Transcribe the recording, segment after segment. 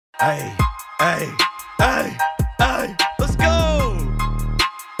Hey, hey, hey, hey, let's go!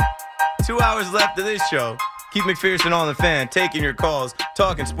 2 hours left of this show. Keith McPherson on the Fan, taking your calls,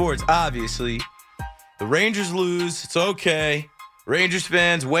 talking sports, obviously. The Rangers lose. It's okay. Rangers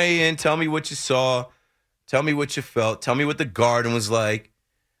fans, weigh in. Tell me what you saw. Tell me what you felt. Tell me what the Garden was like.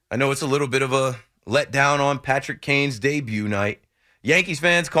 I know it's a little bit of a letdown on Patrick Kane's debut night. Yankees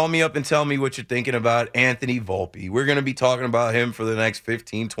fans, call me up and tell me what you're thinking about Anthony Volpe. We're going to be talking about him for the next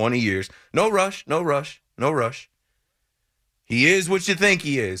 15, 20 years. No rush, no rush, no rush. He is what you think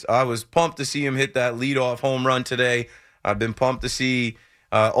he is. I was pumped to see him hit that leadoff home run today. I've been pumped to see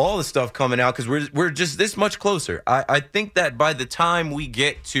all the stuff coming out because we're just this much closer. I think that by the time we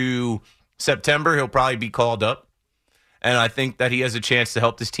get to September, he'll probably be called up. And I think that he has a chance to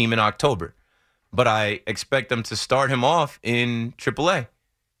help this team in October. But I expect them to start him off in AAA,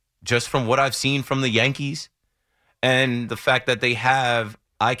 just from what I've seen from the Yankees and the fact that they have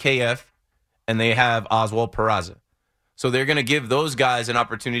IKF and they have Oswald Peraza. So they're going to give those guys an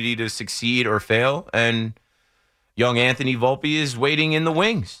opportunity to succeed or fail. And young Anthony Volpe is waiting in the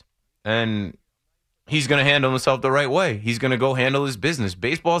wings. And he's going to handle himself the right way. He's going to go handle his business.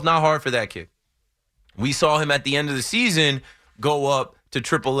 Baseball's not hard for that kid. We saw him at the end of the season go up to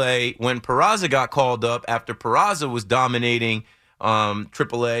AAA when Peraza got called up. After Peraza was dominating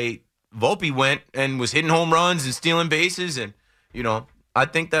AAA, Volpe went and was hitting home runs and stealing bases. And, you know, I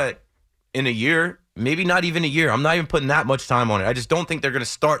think that in a year, maybe not even a year, I'm not even putting that much time on it. I just don't think they're going to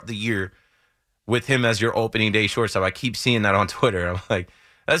start the year with him as your opening day shortstop. I keep seeing that on Twitter. I'm like,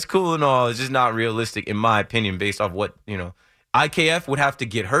 that's cool and all. It's just not realistic, in my opinion, based off what, you know, IKF would have to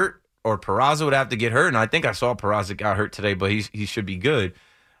get hurt. Or Peraza would have to get hurt, and I think I saw Peraza got hurt today, but he should be good.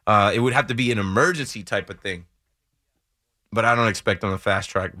 It would have to be an emergency type of thing. But I don't expect them to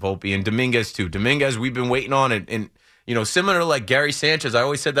fast-track Volpe. And Dominguez, too. Dominguez, we've been waiting on it. And, you know, similar to like Gary Sanchez, I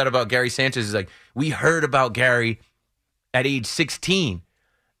always said that about Gary Sanchez. Is like, we heard about Gary at age 16.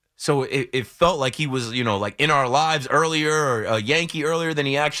 So it felt like he was, you know, like in our lives earlier or a Yankee earlier than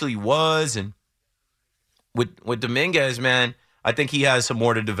he actually was. And with Dominguez, man, I think he has some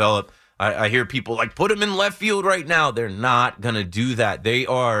more to develop. I hear people like, put him in left field right now. They're not going to do that. They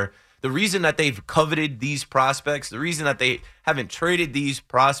are the reason that they've coveted these prospects, the reason that they haven't traded these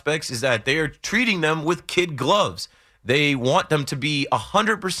prospects is that they are treating them with kid gloves. They want them to be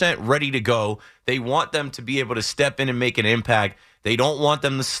 100% ready to go. They want them to be able to step in and make an impact. They don't want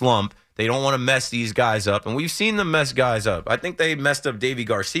them to slump. They don't want to mess these guys up. And we've seen them mess guys up. I think they messed up Davy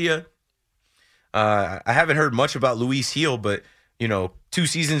Garcia. I haven't heard much about Luis Gil, but, you know, 2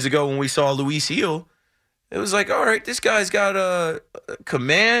 seasons ago when we saw Luis Gil, it was like, all right, this guy's got a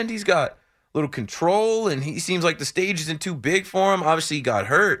command. He's got a little control, and he seems like the stage isn't too big for him. Obviously, he got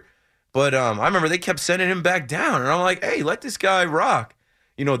hurt. But I remember they kept sending him back down, and I'm like, hey, let this guy rock.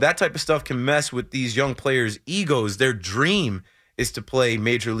 You know, that type of stuff can mess with these young players' egos. Their dream is to play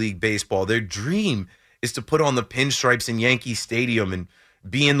Major League Baseball. Their dream is to put on the pinstripes in Yankee Stadium and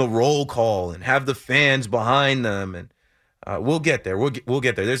be in the roll call and have the fans behind them. And we'll get there. We'll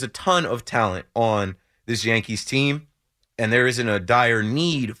get there. There's a ton of talent on this Yankees team, and there isn't a dire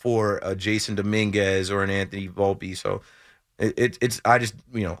need for a Jason Dominguez or an Anthony Volpe. So I just,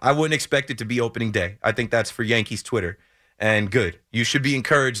 you know, I wouldn't expect it to be opening day. I think that's for Yankees Twitter. And good. You should be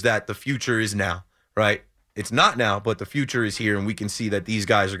encouraged that the future is now, right? It's not now, but the future is here, and we can see that these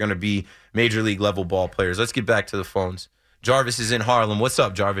guys are going to be Major League level ball players. Let's get back to the phones. Jarvis is in Harlem. What's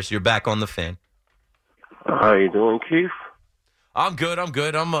up, Jarvis? You're back on the Fan. How you doing, Keith? I'm good. I'm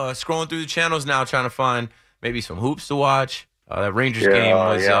scrolling through the channels now trying to find maybe some hoops to watch. That Rangers game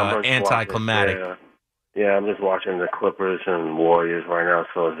was anticlimactic. Yeah, I'm just watching the Clippers and Warriors right now,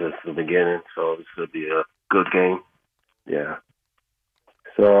 so it's just the beginning. So this could be a good game. Yeah.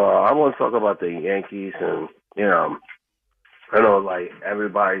 So I want to talk about the Yankees, and, you know, I know, like,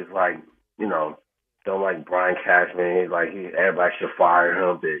 everybody's, like, you know, don't like Brian Cashman. Like, everybody should fire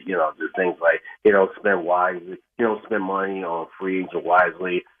him. But, you know, just things like, you know, spend wisely. You know, spend money on free agents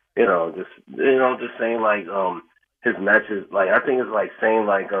wisely. You know, just saying like his message. Like, I think it's like saying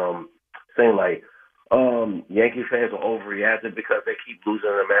Yankee fans are overreacting because they keep losing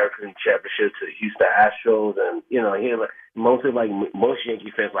an American Championship to the Houston Astros, and, you know, most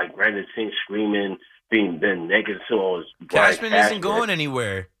Yankee fans like Brandon Singh screaming, being negative to Cashman isn't going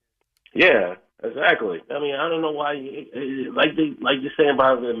anywhere. Yeah. Exactly. I mean, I don't know why. Like you're saying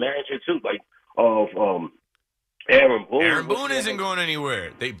about the manager too, like of Aaron Boone. Aaron Boone isn't going anywhere.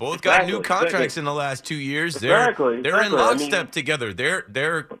 They both got new contracts in the last 2 years. They're in lockstep together.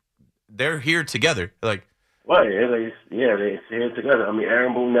 They're here together. Like, right? They're here together. I mean,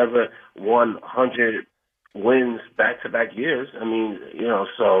 Aaron Boone never won 100 wins back-to-back years. I mean,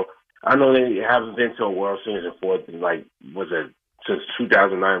 so I know they haven't been to a World Series since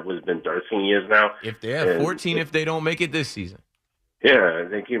 2009, was been 13 years now. If they have 14, if they don't make it this season. Yeah,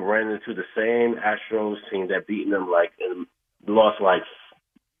 they keep running into the same Astros team that beaten them and lost 5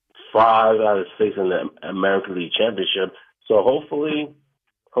 out of 6 in the American League Championship. So hopefully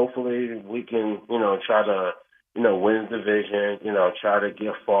we can, try to, win the division, try to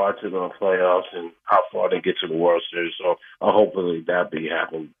get far to the playoffs and how far they get to the World Series. So hopefully that be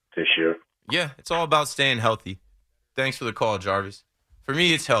happen this year. Yeah, it's all about staying healthy. Thanks for the call, Jarvis. For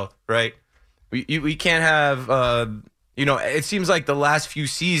me, it's health, right? We can't have, it seems like the last few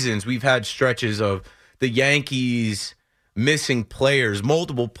seasons we've had stretches of the Yankees missing players,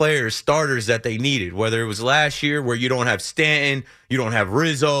 multiple players, starters that they needed. Whether it was last year where you don't have Stanton, you don't have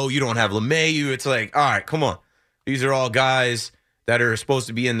Rizzo, you don't have LeMahieu. It's like, all right, come on. These are all guys that are supposed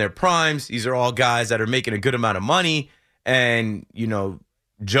to be in their primes. These are all guys that are making a good amount of money. And,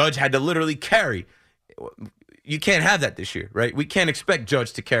 Judge had to literally carry. You can't have that this year, right? We can't expect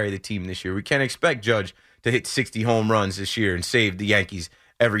Judge to carry the team this year. We can't expect Judge to hit 60 home runs this year and save the Yankees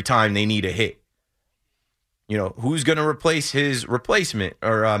every time they need a hit. Who's going to replace his replacement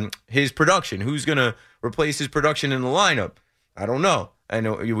or his production? Who's going to replace his production in the lineup? I don't know. I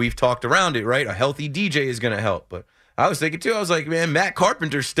know we've talked around it, right? A healthy DJ is going to help. But I was thinking, too, I was like, man, Matt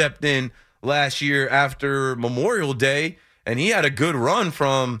Carpenter stepped in last year after Memorial Day, and he had a good run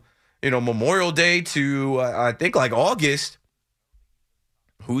from, Memorial Day to, I think, August.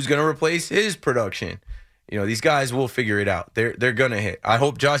 Who's going to replace his production? These guys will figure it out. They're going to hit. I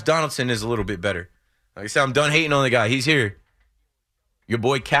hope Josh Donaldson is a little bit better. Like I said, I'm done hating on the guy. He's here. Your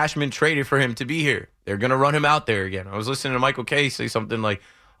boy Cashman traded for him to be here. They're going to run him out there again. I was listening to Michael Kay say something like,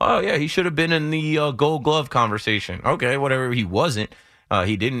 oh, yeah, he should have been in the Gold Glove conversation. Okay, whatever. He wasn't.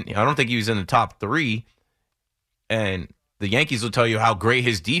 He didn't. I don't think he was in the top 3. And the Yankees will tell you how great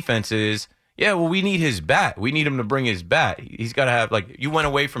his defense is. Yeah, well, we need his bat. We need him to bring his bat. He's got to have, you went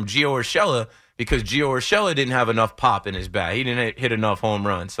away from Gio Urshela because Gio Urshela didn't have enough pop in his bat. He didn't hit enough home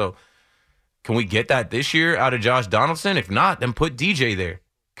runs. So can we get that this year out of Josh Donaldson? If not, then put DJ there.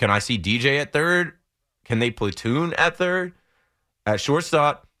 Can I see DJ at third? Can they platoon at third? At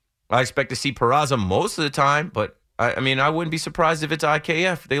shortstop, I expect to see Peraza most of the time, but I wouldn't be surprised if it's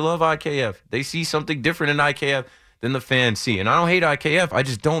IKF. They love IKF. They see something different in IKF than the fans see. And I don't hate IKF. I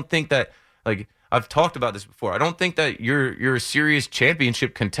just don't think that, I've talked about this before. I don't think that you're a serious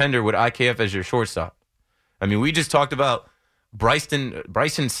championship contender with IKF as your shortstop. We just talked about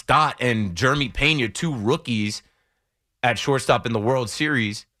Bryson Stott and Jeremy Pena, 2 rookies at shortstop in the World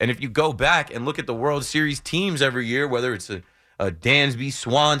Series. And if you go back and look at the World Series teams every year, whether it's a Dansby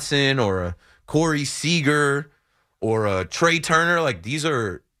Swanson or a Corey Seager or a Trey Turner, these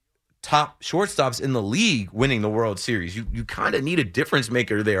are top shortstops in the league winning the World Series. You kind of need a difference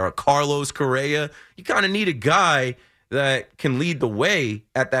maker there. A Carlos Correa. You kind of need a guy that can lead the way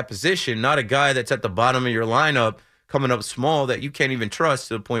at that position, not a guy that's at the bottom of your lineup coming up small that you can't even trust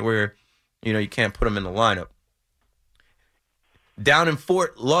to the point where, you can't put him in the lineup. Down in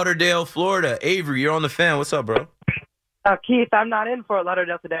Fort Lauderdale, Florida, Avery, you're on the fan. What's up, bro? Keith, I'm not in Fort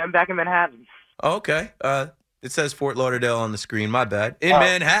Lauderdale today. I'm back in Manhattan. Oh, okay. It says Fort Lauderdale on the screen. My bad. In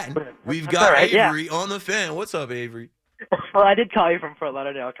Manhattan, we've got right, Avery on the fan. What's up, Avery? Well, I did call you from Fort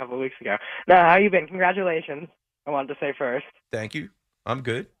Lauderdale a couple of weeks ago. Now, how you been? Congratulations, I wanted to say first. Thank you. I'm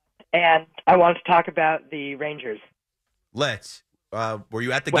good. And I wanted to talk about the Rangers. Let's. Were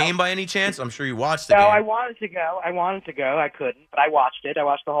you at the game by any chance? I'm sure you watched the game. No, I wanted to go. I couldn't, but I watched it. I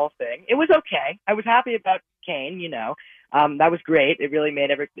watched the whole thing. It was okay. I was happy about Kane, That was great. It really made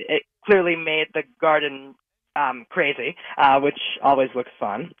it clearly made the Garden crazy, which always looks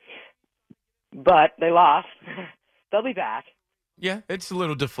fun. But they lost. They'll be back. Yeah, it's a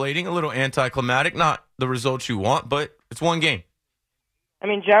little deflating, a little anticlimactic. Not the results you want, but it's one game.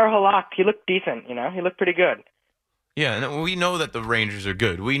 Jared Halak, he looked decent, He looked pretty good. Yeah, and we know that the Rangers are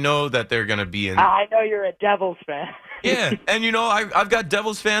good. We know that they're going to be in. I know you're a Devils fan. Yeah, and I've got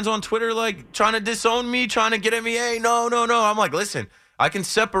Devils fans on Twitter trying to disown me, trying to get at me. Hey, no. I'm like, listen, I can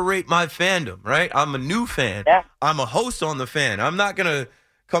separate my fandom, right? I'm a new fan. Yeah. I'm a host on the fan. I'm not going to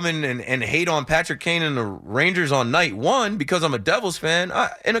come in and hate on Patrick Kane and the Rangers on night 1 because I'm a Devils fan.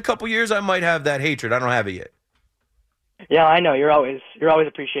 In a couple years, I might have that hatred. I don't have it yet. Yeah, I know. You're always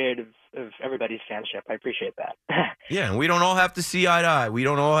appreciative of everybody's fanship. I appreciate that. Yeah, and we don't all have to see eye to eye. We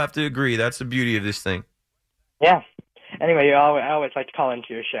don't all have to agree. That's the beauty of this thing. Yeah. Anyway, I always like to call into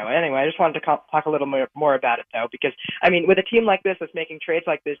your show. Anyway, I just wanted to talk a little more about it, though, because, with a team like this that's making trades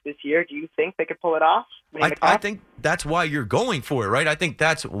like this year, do you think they could pull it off? I think that's why you're going for it, right? I think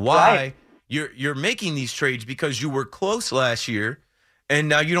that's why You're making these trades because you were close last year, and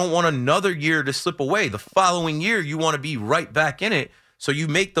now you don't want another year to slip away. The following year, you want to be right back in it. So you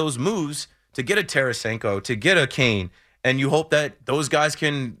make those moves to get a Tarasenko, to get a Kane, and you hope that those guys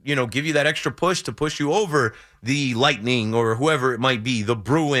can, give you that extra push to push you over the Lightning or whoever it might be, the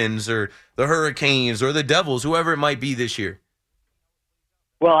Bruins or the Hurricanes or the Devils, whoever it might be this year.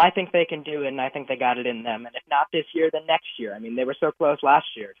 Well, I think they can do it, and I think they got it in them. And if not this year, then next year. I mean, they were so close last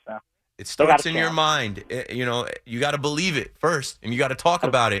year, so. It starts in your mind. You got to believe it first, and you got to talk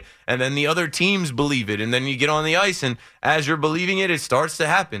about it. And then the other teams believe it, and then you get on the ice, and as you're believing it, it starts to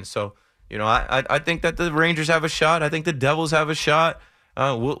happen. So, I think that the Rangers have a shot. I think the Devils have a shot.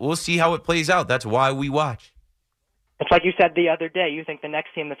 We'll see how it plays out. That's why we watch. It's like you said the other day. You think the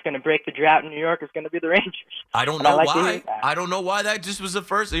next team that's going to break the drought in New York is going to be the Rangers. I don't know why. I don't know why that just was the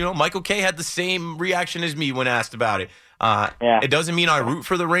first. Michael Kay had the same reaction as me when asked about it. It doesn't mean I root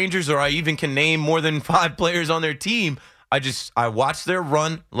for the Rangers or I even can name more than 5 players on their team. I watched their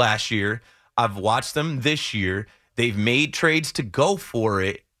run last year. I've watched them this year. They've made trades to go for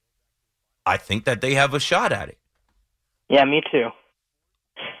it. I think that they have a shot at it. Yeah, me too.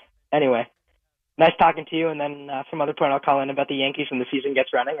 Anyway, nice talking to you, and then some other point I'll call in about the Yankees when the season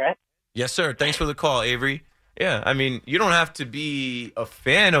gets running, right? Yes, sir. Thanks for the call, Avery. Yeah, I mean, you don't have to be a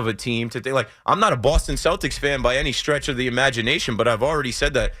fan of a team to think, I'm not a Boston Celtics fan by any stretch of the imagination, but I've already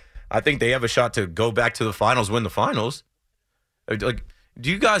said that I think they have a shot to go back to the finals, win the finals. Do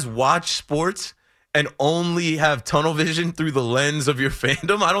you guys watch sports and only have tunnel vision through the lens of your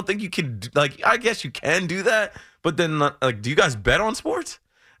fandom? I don't think you can, I guess you can do that, but then, do you guys bet on sports?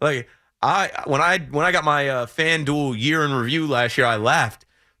 When I got my FanDuel year in review last year, I laughed.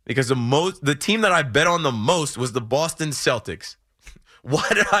 Because the team that I bet on the most was the Boston Celtics. Why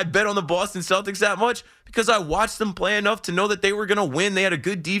did I bet on the Boston Celtics that much? Because I watched them play enough to know that they were going to win. They had a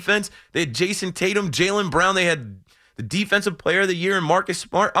good defense. They had Jason Tatum, Jaylen Brown. They had the defensive player of the year and Marcus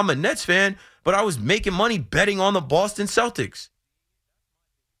Smart. I'm a Nets fan, but I was making money betting on the Boston Celtics.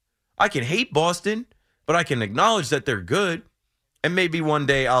 I can hate Boston, but I can acknowledge that they're good. And maybe one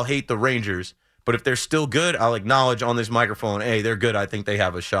day I'll hate the Rangers. But if they're still good, I'll acknowledge on this microphone, hey, they're good. I think they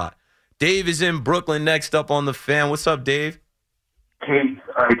have a shot. Dave is in Brooklyn next up on the Fan. What's up, Dave? Keith,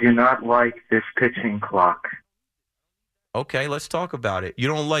 I do not like this pitching clock. Okay, let's talk about it. You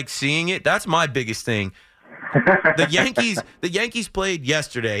don't like seeing it? That's my biggest thing. The Yankees played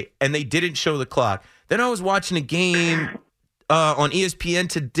yesterday, and they didn't show the clock. Then I was watching a game on ESPN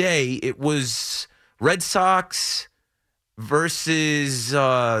today. It was Red Sox versus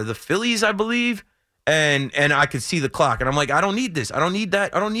the Phillies, I believe, and I could see the clock, and I'm like, I don't need this. I don't need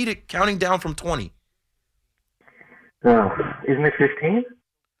that. I don't need it counting down from 20. Isn't it 15?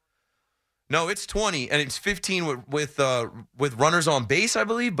 No, it's 20, and it's 15 with runners on base, I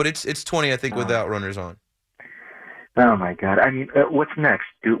believe, but it's 20, I think, without runners on. Oh, my God. I mean, what's next?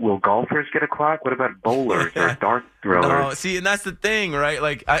 Will golfers get a clock? What about bowlers or dart throwers? No, see, and that's the thing,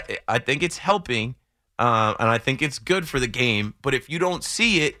 right? I think it's helping. And I think it's good for the game. But if you don't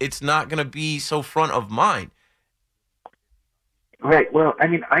see it, it's not going to be so front of mind. Right. Well, I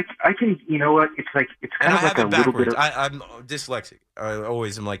mean, I can, you know what? It's kind of like a little bit of... I'm dyslexic. I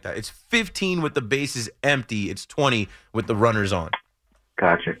always am like that. It's 15 with the bases empty. It's 20 with the runners on.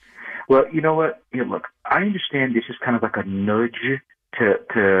 Gotcha. Well, you know what? Look, I understand this is kind of like a nudge to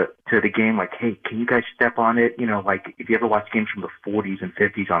the game, like, hey, can you guys step on it? If you ever watch games from the 40s and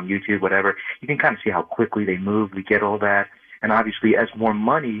 50s on YouTube, whatever, you can kind of see how quickly they move. We get all that. And obviously, as more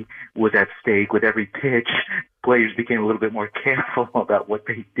money was at stake with every pitch, players became a little bit more careful about what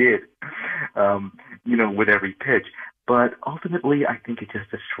they did, with every pitch. But ultimately, I think it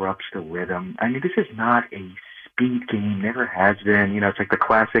just disrupts the rhythm. I mean, this is not a speed game, never has been. It's like the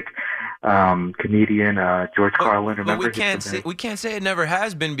classic comedian George Carlin. Remember? But we can't say it never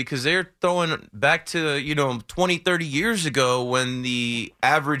has been because they're throwing back to 20, 30 years ago when the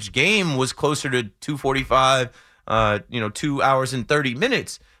average game was closer to 245, 2 hours and 30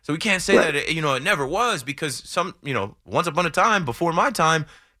 minutes. So we can't say that it never was because once upon a time before my time,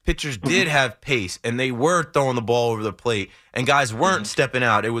 pitchers did have pace and they were throwing the ball over the plate and guys weren't stepping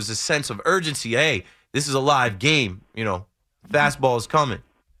out. It was a sense of urgency. Hey, this is a live game. Fastball is coming.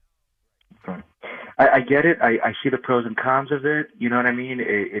 I get it. I see the pros and cons of it. You know what I mean?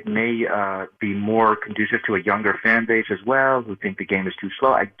 It may be more conducive to a younger fan base as well who think the game is too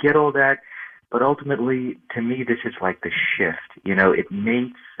slow. I get all that. But ultimately, to me, this is like the shift. It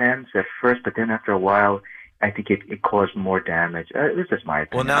made sense at first, but then after a while, I think it caused more damage. This is my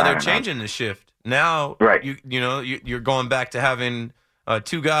opinion. Well, now they're changing the shift. Now, right. You're going back to having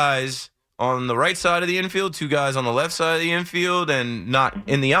 2 guys on the right side of the infield, 2 guys on the left side of the infield, and not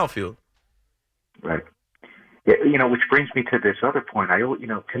in the outfield. Right. Yeah, which brings me to this other point.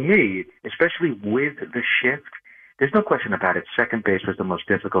 To me, especially with the shift, there's no question about it. Second base was the most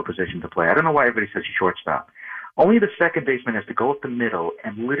difficult position to play. I don't know why everybody says shortstop. Only the second baseman has to go up the middle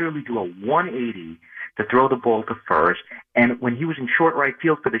and literally do a 180 to throw the ball to first. And when he was in short right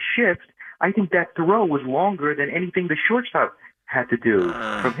field for the shift, I think that throw was longer than anything the shortstop had to do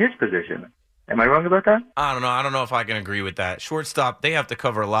from his position. Am I wrong about that? I don't know. I don't know if I can agree with that. Shortstop, they have to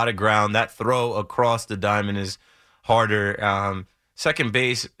cover a lot of ground. That throw across the diamond is harder. Second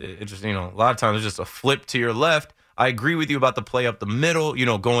base, it just, a lot of times it's just a flip to your left. I agree with you about the play up the middle,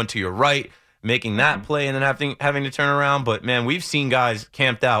 going to your right, making that play and then having to turn around. But, man, we've seen guys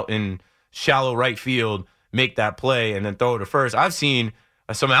camped out in shallow right field make that play and then throw it to first. I've seen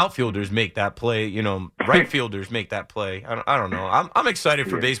some outfielders make that play, right fielders make that play. I don't know. I'm excited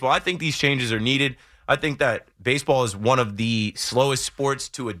for baseball. I think these changes are needed. I think that baseball is one of the slowest sports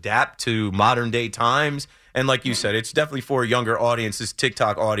to adapt to modern day times. And like you said, it's definitely for a younger audience, this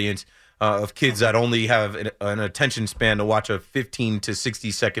TikTok audience of kids that only have an attention span to watch a 15 to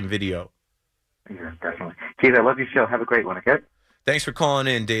 60-second video. Yeah, definitely. Keith, I love your show. Have a great one, okay? Thanks for calling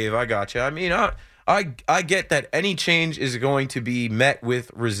in, Dave. I got you. I mean, I get that any change is going to be met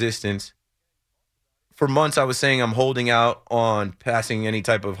with resistance. For months, I was saying I'm holding out on passing any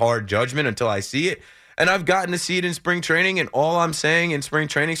type of hard judgment until I see it. And I've gotten to see it in spring training, and all I'm saying in spring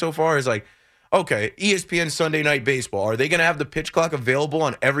training so far is like, okay, ESPN Sunday Night Baseball, are they going to have the pitch clock available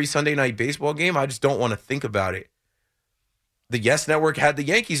on every Sunday Night Baseball game? I just don't want to think about it. The Yes Network had the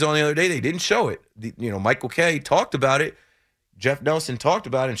Yankees on the other day. They didn't show it. Michael Kay talked about it. Jeff Nelson talked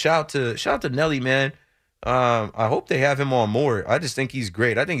about it. And shout out to Nelly, man. I hope they have him on more. I just think he's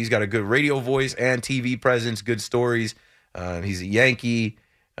great. I think he's got a good radio voice and TV presence, good stories. He's a Yankee.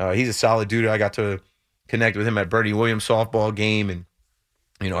 He's a solid dude. I got to connect with him at Bernie Williams softball game, and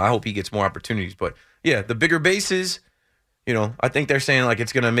I hope he gets more opportunities. But yeah, the bigger bases, I think they're saying like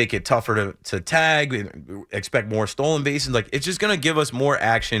it's going to make it tougher to tag, expect more stolen bases. Like it's just going to give us more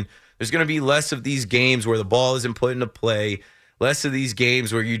action. There's going to be less of these games where the ball isn't put into play, less of these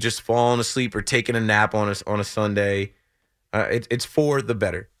games where you just falling asleep or taking a nap on a Sunday. It's for the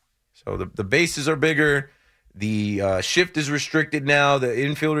better. So the bases are bigger. The shift is restricted now. The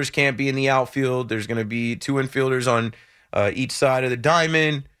infielders can't be in the outfield. There's going to be 2 infielders on each side of the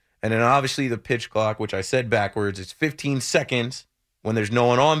diamond. And then obviously the pitch clock, which I said backwards, it's 15 seconds when there's no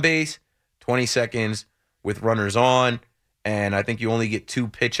one on base, 20 seconds with runners on, and I think you only get 2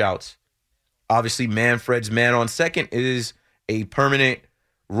 pitch outs. Obviously, Manfred's man on second is a permanent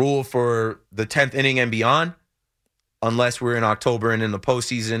rule for the 10th inning and beyond. Unless we're in October and in the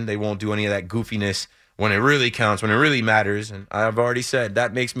postseason, they won't do any of that goofiness when it really counts, when it really matters. And I've already said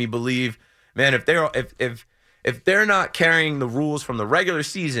that makes me believe, man, if they're not carrying the rules from the regular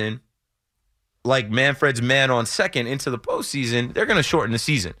season, like Manfred's man on second into the postseason, they're going to shorten the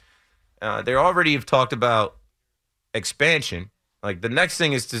season. They already have talked about expansion. Like the next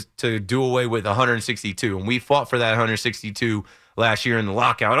thing is to do away with 162, and we fought for that 162 last year in the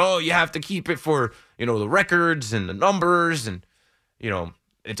lockout. Oh, you have to keep it for the records and the numbers, and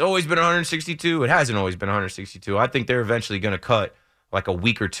it's always been 162. It hasn't always been 162. I think they're eventually going to cut like a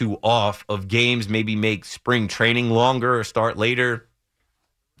week or 2 off of games, maybe make spring training longer or start later.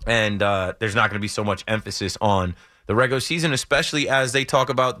 And there's not going to be so much emphasis on the regular season, especially as they talk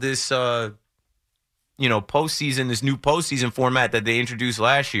about this, postseason, this new postseason format that they introduced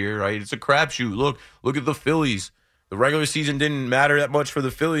last year, right? It's a crapshoot. Look at the Phillies. The regular season didn't matter that much for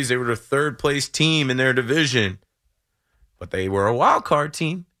the Phillies. They were the 3rd-place team in their division. But they were a wild card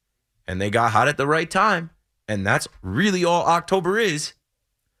team, and they got hot at the right time. And that's really all October is.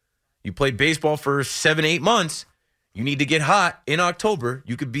 You play baseball for 7-8 months. You need to get hot in October.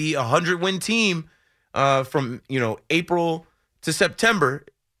 You could be a 100-win team from April to September.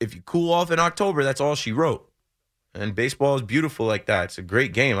 If you cool off in October, that's all she wrote. And baseball is beautiful like that. It's a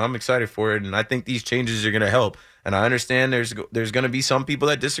great game. I'm excited for it, and I think these changes are going to help. And I understand there's going to be some people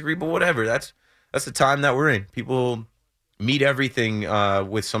that disagree, but whatever. That's the time that we're in. People meet everything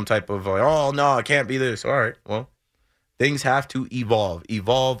with some type of, oh, no, it can't be this. All right, well, things have to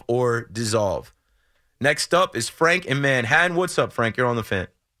evolve or dissolve. Next up is Frank in Manhattan. What's up, Frank? You're on the Fan.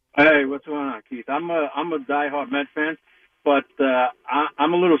 Hey, what's going on, Keith? I'm a diehard Met fan, but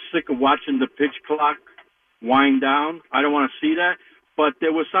I'm a little sick of watching the pitch clock wind down. I don't want to see that. But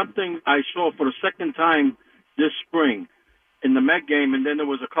there was something I saw for the second time this spring in the Met game, and then there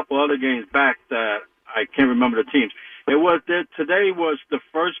was a couple other games back that I can't remember the teams. Today was the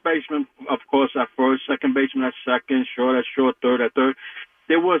first baseman, of course, at first, second baseman at second, short at short, third at third.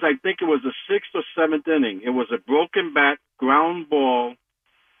 There was, I think it was the 6th or 7th inning. It was a broken bat, ground ball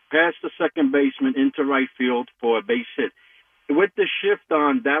past the second baseman into right field for a base hit. With the shift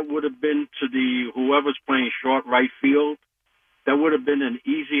on, that would have been to whoever's playing short right field. That would have been an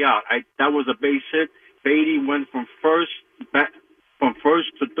easy out. That was a base hit. Beatty went from first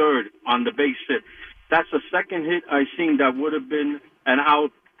to third on the base hit. That's the second hit I seen that would have been an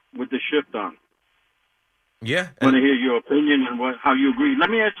out with the shift on. Yeah. I want to hear your opinion and how you agree. Let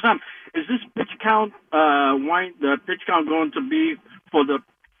me ask something. Is this pitch count the pitch count going to be for the...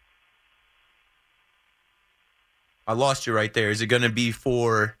 I lost you right there. Is it going to be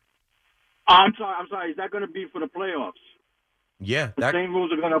for... I'm sorry. Is that going to be for the playoffs? Yeah. The same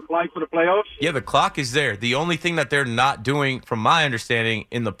rules are going to apply for the playoffs? Yeah, the clock is there. The only thing that they're not doing, from my understanding,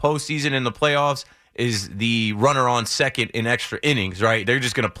 in the postseason, in the playoffs, is the runner on second in extra innings, right? They're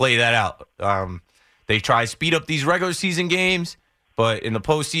just going to play that out. They try to speed up these regular season games, but in the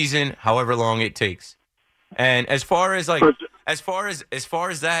postseason, however long it takes. And as far as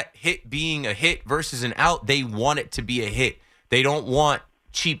that hit being a hit versus an out, they want it to be a hit. They don't want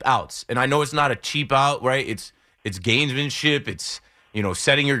cheap outs. And I know it's not a cheap out, right? It's gamesmanship. It's,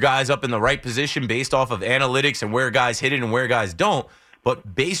 setting your guys up in the right position based off of analytics and where guys hit it and where guys don't.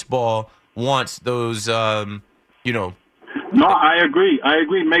 But baseball wants those, No, I agree.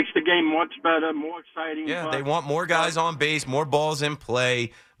 Makes the game much better, more exciting. Yeah, they want more guys on base, more balls in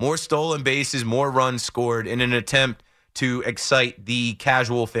play, more stolen bases, more runs scored in an attempt to excite the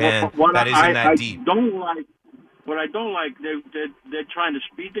casual fan that isn't that deep. What I don't like, they're trying to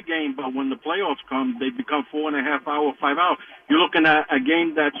speed the game, but when the playoffs come, they become 4.5 hour, 5 hour. You're looking at a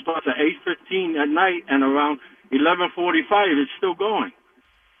game that starts at 8:15 at night and around 11:45, it's still going.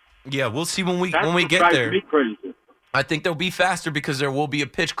 Yeah, we'll see when we get there. Me crazy. I think they'll be faster because there will be a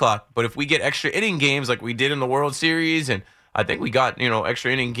pitch clock. But if we get extra inning games like we did in the World Series, and I think we got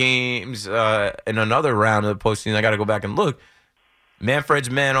extra inning games in another round of the postseason, I got to go back and look. Manfred's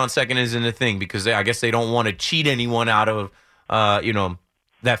man on second isn't a thing because I guess they don't want to cheat anyone out of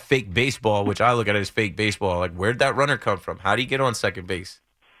that fake baseball, which I look at as fake baseball. Like, where'd that runner come from? How do you get on second base?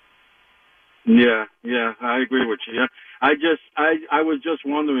 Yeah, I agree with you. Yeah. I was just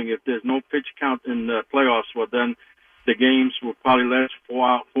wondering if there's no pitch count in the playoffs, well, then the games will probably last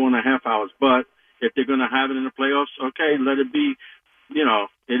 4.5 hours. But if they're going to have it in the playoffs, okay, let it be.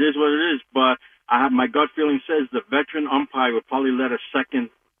 It is what it is. But my gut feeling says the veteran umpire will probably let a second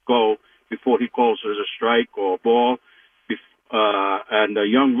go before he calls it a strike or a ball. And the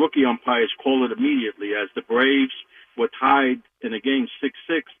young rookie umpires call it immediately. As the Braves were tied in a game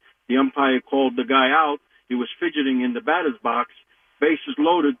 6-6, the umpire called the guy out. He was fidgeting in the batter's box. Bases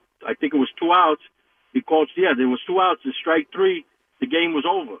loaded. I think it was 2 outs. He called, there was 2 outs. In strike 3, the game was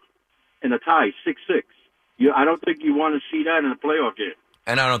over in a tie, 6-6. I don't think you want to see that in a playoff game.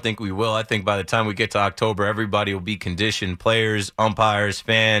 And I don't think we will. I think by the time we get to October, everybody will be conditioned, players, umpires,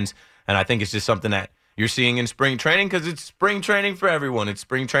 fans, and I think it's just something that you're seeing in spring training because it's spring training for everyone. It's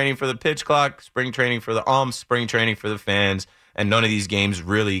spring training for the pitch clock, spring training for the umps, spring training for the fans, and none of these games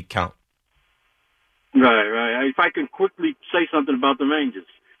really count. Right. If I can quickly say something about the Rangers.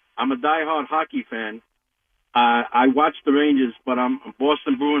 I'm a diehard hockey fan. I watch the Rangers, but I'm a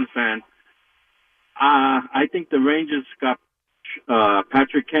Boston Bruins fan. I think the Rangers got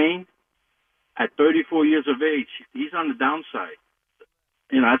Patrick Kane at 34 years of age. He's on the downside.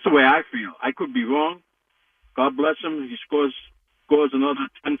 That's the way I feel. I could be wrong. God bless him. He scores another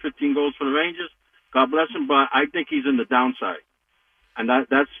 10, 15 goals for the Rangers. God bless him, but I think he's in the downside. And that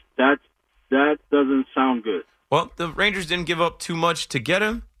doesn't sound good. Well, the Rangers didn't give up too much to get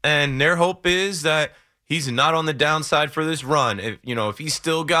him, and their hope is that he's not on the downside for this run. If he's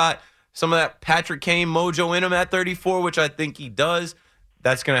still got some of that Patrick Kane mojo in him at 34, which I think he does,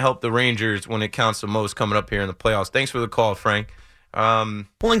 that's going to help the Rangers when it counts the most coming up here in the playoffs. Thanks for the call, Frank. Well,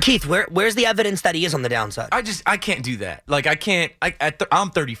 and Keith, where's the evidence that he is on the downside? I can't do that. Like, I can't. I'm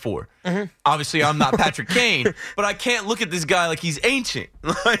 34. Mm-hmm. Obviously, I'm not Patrick Kane, but I can't look at this guy like he's ancient.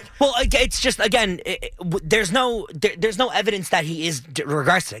 Well, it's just again, there's no evidence that he is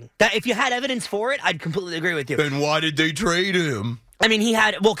regressing. That if you had evidence for it, I'd completely agree with you. Then why did they trade him? I mean,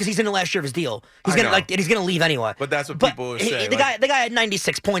 because he's in the last year of his deal. He's gonna leave anyway. But that's what people are saying. The guy had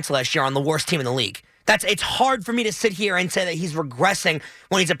 96 points last year on the worst team in the league. It's hard for me to sit here and say that he's regressing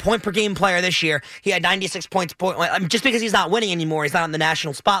when he's a point-per-game player this year. He had 96 points. Just because he's not winning anymore, he's not in the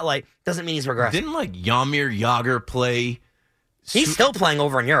national spotlight, doesn't mean he's regressing. Didn't, Jaromir Jagr play? He's still playing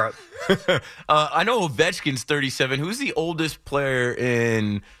over in Europe. I know Ovechkin's 37. Who's the oldest player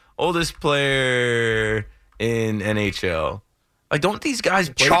in NHL? Don't these guys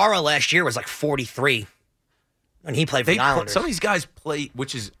play? Chara last year was 43. When he played for the Islanders. Some of these guys play,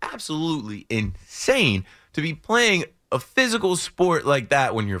 which is absolutely insane, to be playing a physical sport like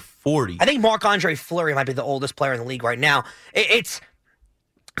that when you're 40. I think Marc-Andre Fleury might be the oldest player in the league right now. It's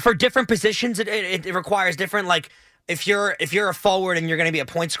for different positions. It requires different, like, if you're a forward and you're going to be a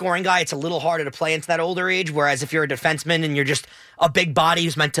point scoring guy, it's a little harder to play into that older age. Whereas if you're a defenseman and you're just a big body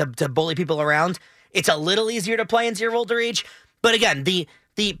who's meant to bully people around, it's a little easier to play into your older age. But again, the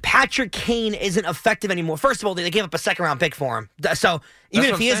Patrick Kane isn't effective anymore. First of all, they gave up a second-round pick for him. So even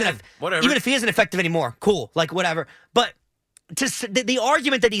if he isn't effective anymore, cool, like whatever. But the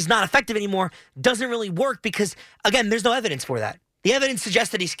argument that he's not effective anymore doesn't really work because, again, there's no evidence for that. The evidence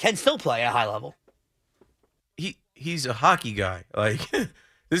suggests that he can still play at a high level. He's a hockey guy. Like, this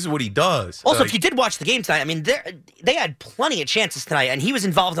is what he does. Also, if you did watch the game tonight, I mean, they had plenty of chances tonight, and he was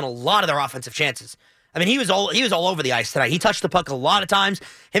involved in a lot of their offensive chances. I mean, he was all over the ice tonight. He touched the puck a lot of times.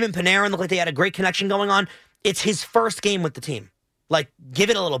 Him and Panarin looked like they had a great connection going on. It's his first game with the team. Like, give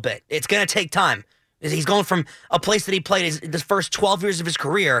it a little bit. It's going to take time. He's going from a place that he played the first 12 years of his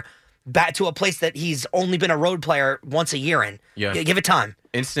career back to a place that he's only been a road player once a year in. Yeah. Give it time.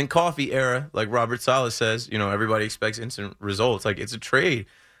 Instant coffee era, like Robert Saleh says. You know, everybody expects instant results. Like, it's a trade.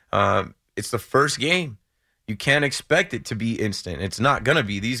 It's the first game. You can't expect it to be instant. It's not going to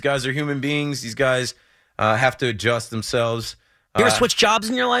be. These guys are human beings. These guys have to adjust themselves. You ever switch jobs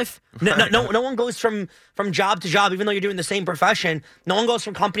in your life? No one goes from job to job, even though you're doing the same profession. No one goes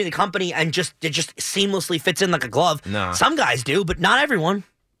from company to company and it just seamlessly fits in like a glove. Nah. Some guys do, but not everyone.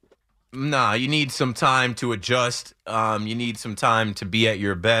 Nah, you need some time to adjust. You need some time to be at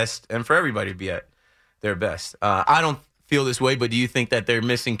your best, and for everybody to be at their best. I don't feel this way, but do you think that they're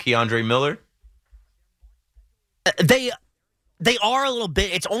missing Keandre Miller? They are a little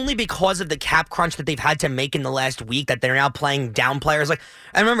bit. It's only because of the cap crunch that they've had to make in the last week that they're now playing down players. Like,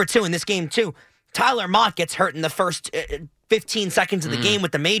 I remember, too, in this game, too, Tyler Mott gets hurt in the first 15 seconds of the game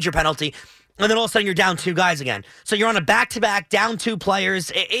with the major penalty, and then all of a sudden you're down two guys again. So you're on a back-to-back, down two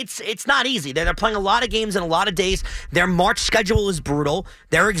players. It's not easy. They're playing a lot of games in a lot of days. Their March schedule is brutal.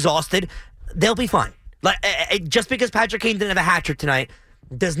 They're exhausted. They'll be fine. Like, just because Patrick Kane didn't have a hat trick tonight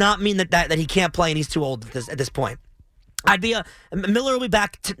does not mean that he can't play and he's too old at this point. Miller will be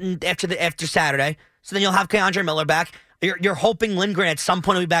back after Saturday, so then you'll have Keandre Miller back. You're hoping Lindgren at some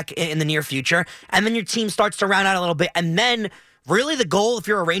point will be back in the near future, and then your team starts to round out a little bit. And then, really, the goal, if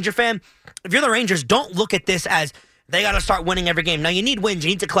you're a Ranger fan, if you're the Rangers, don't look at this as they got to start winning every game. Now, you need wins, you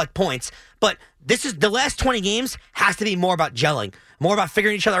need to collect points, but this is the last 20 games has to be more about gelling, more about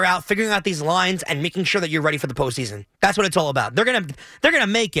figuring each other out, figuring out these lines, and making sure that you're ready for the postseason. That's what it's all about. They're gonna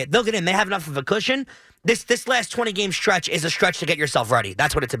make it. They'll get in. They have enough of a cushion. This last 20-game stretch is a stretch to get yourself ready.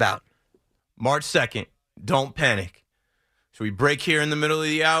 That's what it's about. March 2nd. Don't panic. Should we break here in the middle of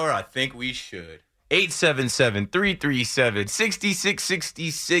the hour? I think we should.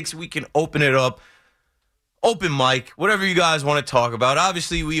 877-337-6666. We can open it up. Open mic, whatever you guys want to talk about.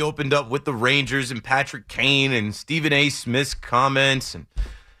 Obviously, we opened up with the Rangers and Patrick Kane and Stephen A. Smith's comments. And,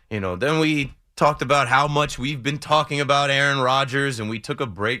 then we talked about how much we've been talking about Aaron Rodgers, and we took a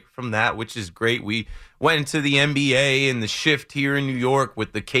break from that, which is great. We went into the NBA and the shift here in New York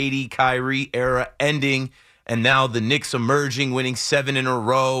with the KD Kyrie era ending, and now the Knicks emerging, winning 7 in a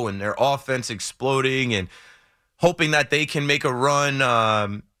row, and their offense exploding, and hoping that they can make a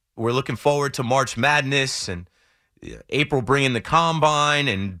run. We're looking forward to March Madness, and April bringing the Combine,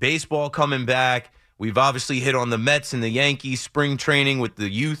 and baseball coming back. We've obviously hit on the Mets and the Yankees spring training with the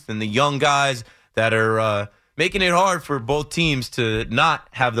youth and the young guys that are making it hard for both teams to not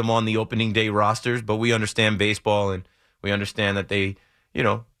have them on the opening day rosters. But we understand baseball, and we understand that they,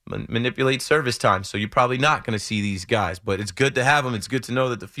 manipulate service time. So you're probably not going to see these guys. But it's good to have them. It's good to know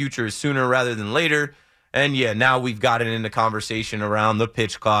that the future is sooner rather than later. And, now we've gotten into conversation around the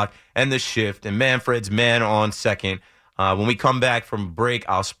pitch clock and the shift and Manfred's man on second. When we come back from break,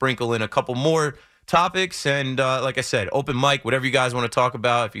 I'll sprinkle in a couple more topics. And like I said, open mic, whatever you guys want to talk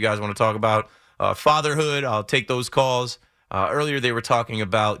about. If you guys want to talk about fatherhood, I'll take those calls. Earlier, they were talking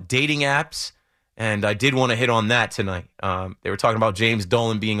about dating apps, and I did want to hit on that tonight. They were talking about James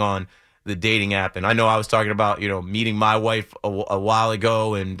Dolan being on the dating app. And I know I was talking about, meeting my wife a while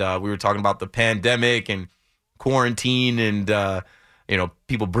ago, and we were talking about the pandemic and quarantine and,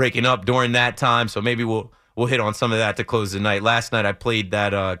 people breaking up during that time. So maybe we'll hit on some of that to close the night. Last night I played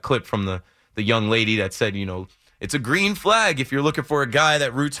that clip from the young lady that said, it's a green flag if you're looking for a guy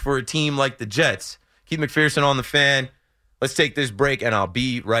that roots for a team like the Jets. Keith McPherson on the Fan. Let's take this break, and I'll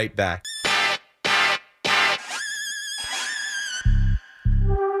be right back.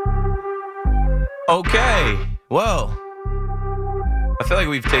 Okay, well, I feel like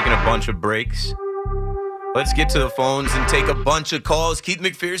we've taken a bunch of breaks. Let's get to the phones and take a bunch of calls. Keith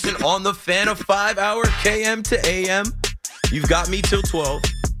McPherson on the Fan, a 5-hour KM to AM You've got me till 12.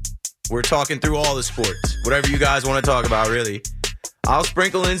 We're talking through all the sports. Whatever you guys want to talk about, really. I'll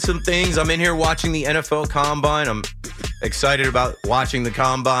sprinkle in some things. I'm in here watching the NFL Combine. I'm excited about watching the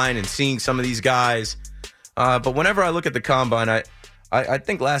Combine and seeing some of these guys. But whenever I look at the Combine, I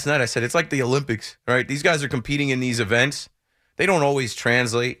think last night I said it's like the Olympics, right? These guys are competing in these events. They don't always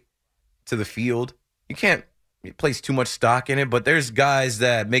translate to the field. You can't place too much stock in it, but there's guys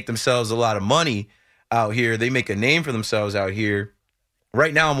that make themselves a lot of money out here. They make a name for themselves out here.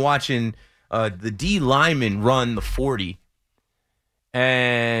 Right now I'm watching the D lineman run the 40.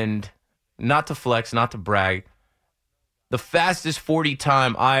 And not to flex, not to brag, the fastest 40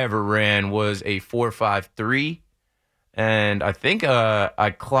 time I ever ran was a 4.53. And I think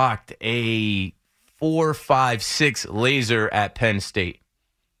I clocked a 4.56 laser at Penn State.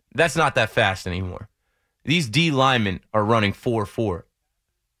 That's not that fast anymore. These D linemen are running 4.4.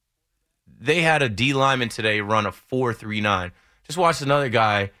 They had a D lineman today run a 4.39. Just watched another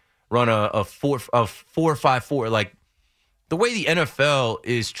guy run a 4.54. Like, the way the NFL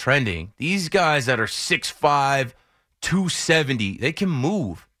is trending, these guys that are 6'5", 270, they can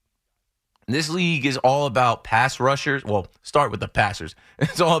move. This league is all about pass rushers. Well, start with the passers.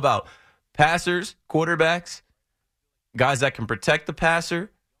 It's all about passers, quarterbacks, guys that can protect the passer,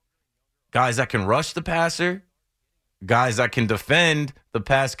 guys that can rush the passer, guys that can defend the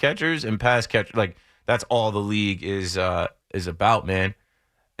pass catchers and pass catchers. Like, that's all the league is about, man.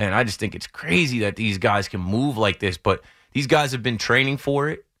 And I just think it's crazy that these guys can move like this. But these guys have been training for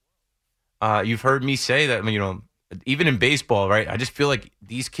it. You've heard me say that, even in baseball, right? I just feel like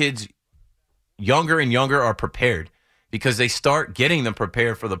these kids, younger and younger, are prepared because they start getting them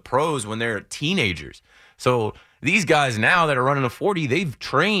prepared for the pros when they're teenagers. So these guys now that are running a 40, they've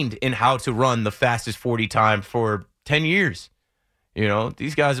trained in how to run the fastest 40 time for 10 years.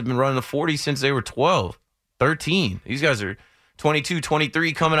 These guys have been running the 40 since they were 12, 13. These guys are 22,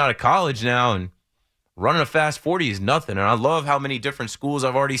 23 coming out of college now, and running a fast 40 is nothing. And I love how many different schools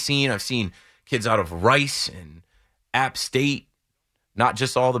I've already seen. I've seen kids out of Rice and App State, not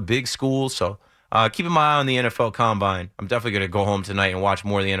just all the big schools. So keeping my eye on the NFL Combine. I'm definitely going to go home tonight and watch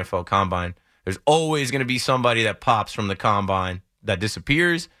more of the NFL Combine. There's always going to be somebody that pops from the Combine that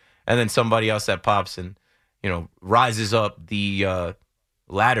disappears, and then somebody else that pops and, rises up the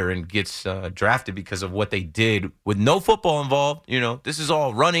ladder and gets drafted because of what they did with no football involved. This is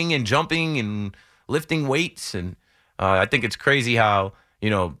all running and jumping and lifting weights. And I think it's crazy how,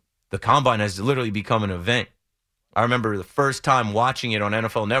 the Combine has literally become an event. I remember the first time watching it on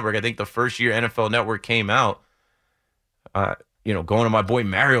NFL Network. I think the first year NFL Network came out, going to my boy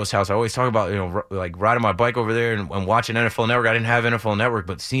Mario's house. I always talk about, like riding my bike over there and watching NFL Network. I didn't have NFL Network,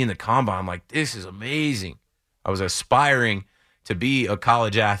 but seeing the Combine, I'm like, this is amazing. I was aspiring to be a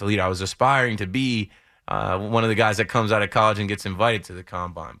college athlete. I was aspiring to be one of the guys that comes out of college and gets invited to the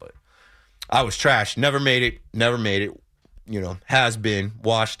Combine. But I was trash. Never made it. Has been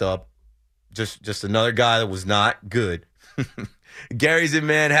washed up. Just another guy that was not good. Gary's in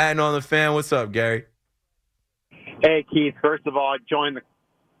Manhattan on the Fan. What's up, Gary? Hey, Keith. First of all, I joined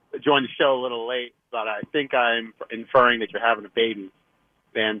the show a little late, but I think I'm inferring that you're having a baby.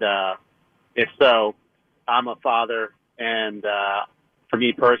 And if so, I'm a father, and for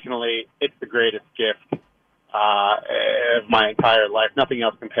me personally, it's the greatest gift of my entire life. Nothing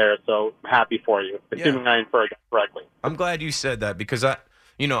else compares, so I'm happy for you, assuming I inferred correctly. I'm glad you said that because I've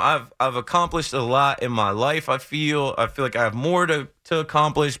accomplished a lot in my life. I feel like I have more to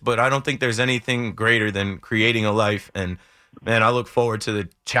accomplish, but I don't think there's anything greater than creating a life. And man, I look forward to the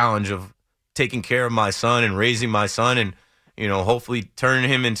challenge of taking care of my son and raising my son, and hopefully turning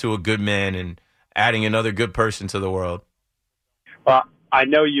him into a good man and adding another good person to the world. Well, I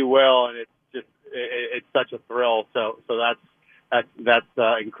know you will, and it's such a thrill. So that's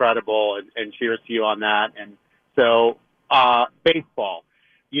incredible, and cheers to you on that. And so baseball.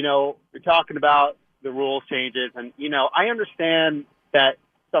 You're talking about the rule changes, and, I understand that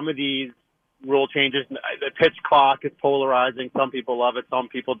some of these rule changes, the pitch clock is polarizing. Some people love it. Some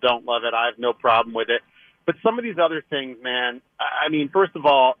people don't love it. I have no problem with it. But some of these other things, man, first of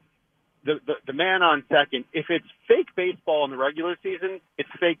all, the man on second, if it's fake baseball in the regular season, it's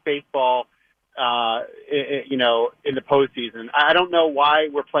fake baseball, in the postseason. I don't know why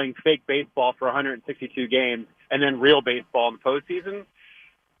we're playing fake baseball for 162 games and then real baseball in the postseason.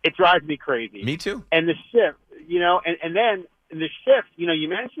 It drives me crazy. Me too. And the shift, and then the shift, you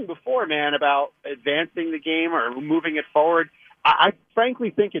mentioned before, man, about advancing the game or moving it forward. I frankly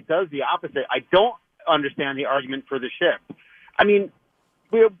think it does the opposite. I don't understand the argument for the shift.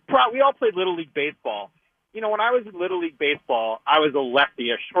 We all played Little League Baseball. When I was in Little League Baseball, I was a lefty,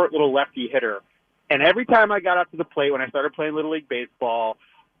 a short little lefty hitter. And every time I got up to the plate when I started playing Little League Baseball,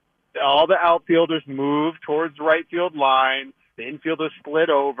 all the outfielders moved towards the right field line. The infielders split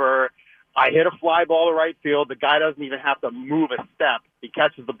over. I hit a fly ball to right field. The guy doesn't even have to move a step. He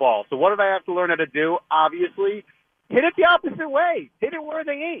catches the ball. So what did I have to learn how to do? Obviously, hit it the opposite way. Hit it where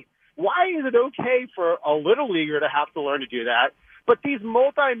they ain't. Why is it okay for a little leaguer to have to learn to do that? But these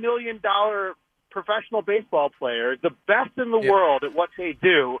multi-million-dollar professional baseball players, the best in the world at what they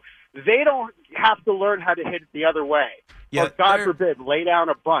do, they don't have to learn how to hit it the other way. Yeah, or, God forbid, lay down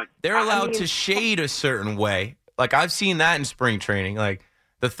a bunt. They're allowed to shade a certain way. Like, I've seen that in spring training. Like,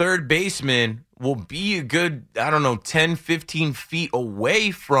 the third baseman will be a good, 10, 15 feet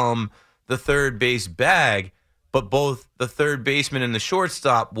away from the third base bag, but both the third baseman and the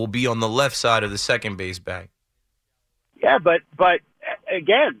shortstop will be on the left side of the second base bag. Yeah, but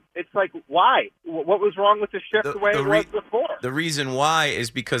again, it's like, why? What was wrong with the shift the way it was before? The reason why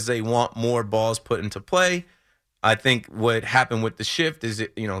is because they want more balls put into play. I think what happened with the shift is,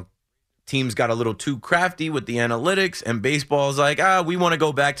 teams got a little too crafty with the analytics, and baseball's like, we want to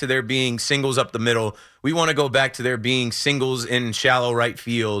go back to there being singles up the middle. We want to go back to there being singles in shallow right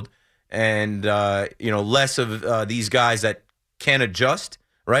field, and less of these guys that can't adjust,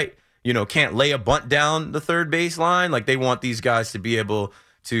 right? Can't lay a bunt down the third base line. Like, they want these guys to be able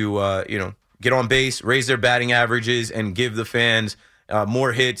to, get on base, raise their batting averages, and give the fans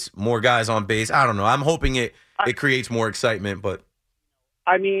more hits, more guys on base. I don't know. I'm hoping it creates more excitement, but.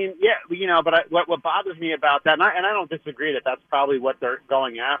 I mean, yeah, but what bothers me about that, and I don't disagree that that's probably what they're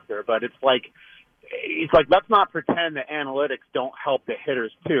going after, but it's like let's not pretend that analytics don't help the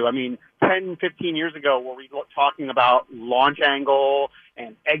hitters too. I mean, 10, 15 years ago, were we talking about launch angle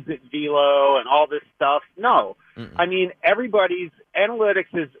and exit velo and all this stuff? No. Mm-mm. I mean, everybody's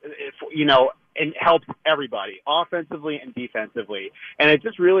analytics is and helps everybody offensively and defensively. And it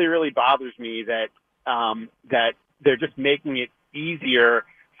just really, really bothers me that they're just making it easier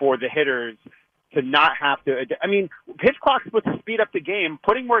for the hitters to not have to. I mean, pitch clock's supposed to speed up the game.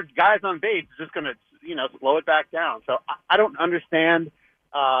 Putting more guys on base is just going to, slow it back down. So I don't understand,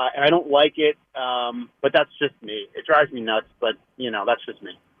 and I don't like it. But that's just me. It drives me nuts. But that's just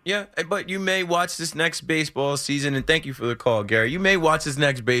me. Yeah, but you may watch this next baseball season, and thank you for the call, Gary. You may watch this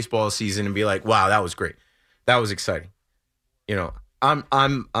next baseball season and be like, "Wow, that was great. That was exciting."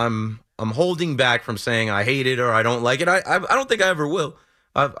 I'm holding back from saying I hate it or I don't like it. I don't think I ever will.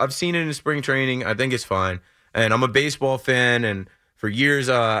 I've seen it in spring training. I think it's fine. And I'm a baseball fan, and for years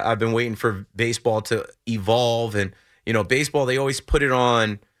I've been waiting for baseball to evolve. And, baseball, they always put it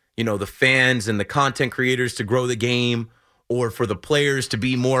on, the fans and the content creators to grow the game, or for the players to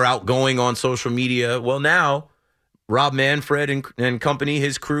be more outgoing on social media. Well, now, Rob Manfred and company,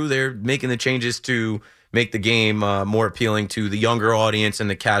 his crew, they're making the changes to make the game more appealing to the younger audience and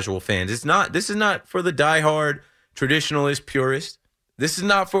the casual fans. This is not for the diehard traditionalist purist. This is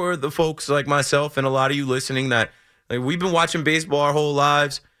not for the folks like myself and a lot of you listening that we've been watching baseball our whole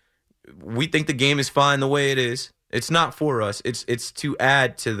lives. We think the game is fine the way it is. It's not for us. It's to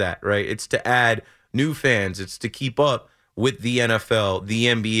add to that, right? It's to add new fans. It's to keep up with the NFL, the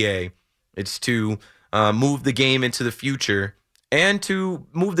NBA. It's to move the game into the future and to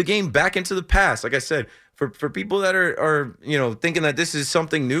move the game back into the past. Like I said, for people that are thinking that this is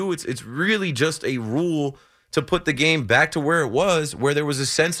something new, it's really just a rule to put the game back to where it was, where there was a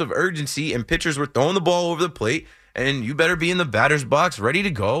sense of urgency and pitchers were throwing the ball over the plate, and you better be in the batter's box ready to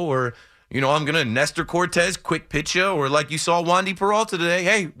go, or I'm gonna Nestor Cortez quick pitch you, or like you saw Wandy Peralta today.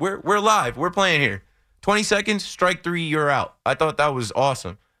 Hey, we're live, we're playing here. 20 seconds, strike 3, you're out. I thought that was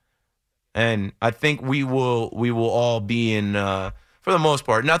awesome. And I think we will all be in, for the most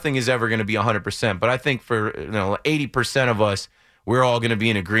part, nothing is ever going to be 100%, but I think for 80% of us, we're all going to be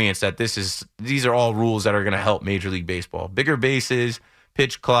in agreement that these are all rules that are going to help Major League Baseball. Bigger bases,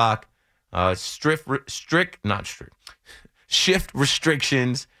 pitch clock, shift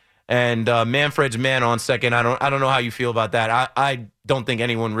restrictions, and Manfred's man on second. I don't know how you feel about that. I don't think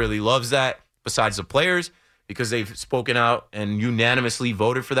anyone really loves that besides the players, because they've spoken out and unanimously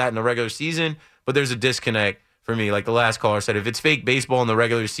voted for that in the regular season. But there's a disconnect for me. Like the last caller said, if it's fake baseball in the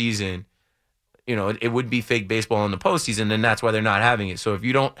regular season, it would be fake baseball in the postseason, and that's why they're not having it. So if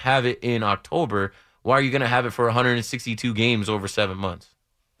you don't have it in October, why are you going to have it for 162 games over 7 months?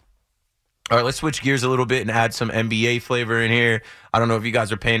 All right, let's switch gears a little bit and add some NBA flavor in here. I don't know if you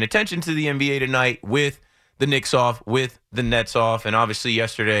guys are paying attention to the NBA tonight with the Knicks off, with the Nets off, and obviously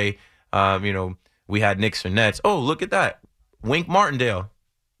yesterday, we had Knicks and Nets. Oh, look at that. Wink Martindale.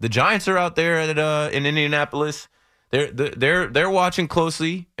 The Giants are out there in Indianapolis. They're watching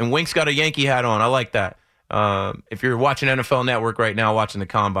closely, and Wink's got a Yankee hat on. I like that. If you're watching NFL Network right now, watching the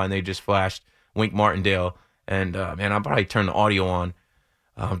Combine, they just flashed Wink Martindale. And, man, I'll probably turn the audio on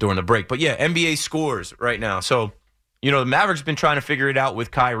during the break. But, yeah, NBA scores right now. So, the Mavericks been trying to figure it out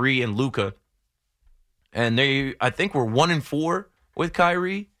with Kyrie and Luka. And I think we're 1-4 with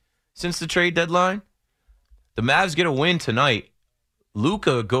Kyrie since the trade deadline. The Mavs get a win tonight.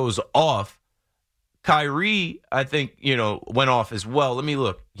 Luka goes off. Kyrie, I think, went off as well. Let me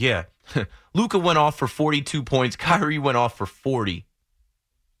look. Yeah. Luka went off for 42 points. Kyrie went off for 40.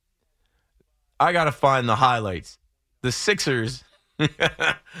 I got to find the highlights. The Sixers.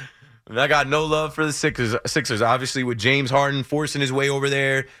 I got no love for the Sixers. Obviously, with James Harden forcing his way over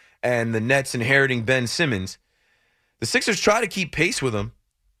there and the Nets inheriting Ben Simmons. The Sixers try to keep pace with them,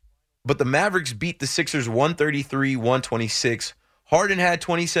 but the Mavericks beat the Sixers 133-126. Harden had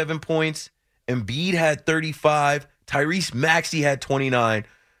 27 points. Embiid had 35. Tyrese Maxey had 29.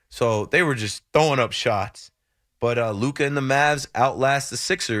 So they were just throwing up shots. But Luka and the Mavs outlast the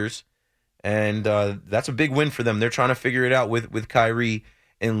Sixers, and that's a big win for them. They're trying to figure it out with Kyrie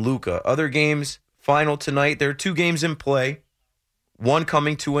and Luka. Other games, final tonight. There are 2 games in play, one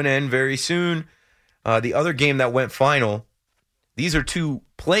coming to an end very soon. The other game that went final, these are 2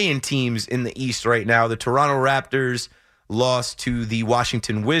 play-in teams in the East right now. The Toronto Raptors lost to the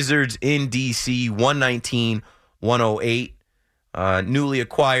Washington Wizards in D.C., 119-108. Newly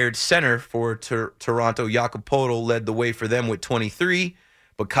acquired center for Toronto, Jakob Poeltl, led the way for them with 23.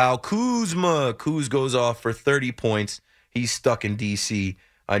 But Kyle Kuzma goes off for 30 points. He's stuck in D.C.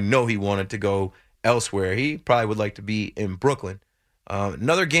 I know he wanted to go elsewhere. He probably would like to be in Brooklyn.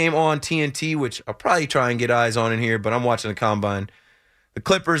 Another game on TNT, which I'll probably try and get eyes on in here, but I'm watching the Combine. The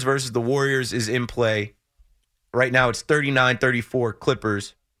Clippers versus the Warriors is in play. Right now it's 39-34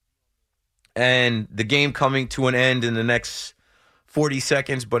 Clippers. And the game coming to an end in the next 40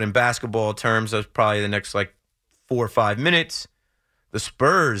 seconds, but in basketball terms, that's probably the next 4 or 5 minutes. The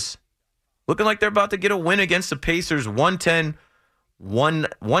Spurs looking like they're about to get a win against the Pacers,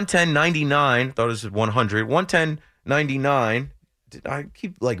 110-99. Thought it was 100. 110-99. I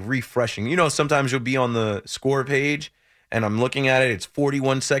keep refreshing. Sometimes you'll be on the score page and I'm looking at it. It's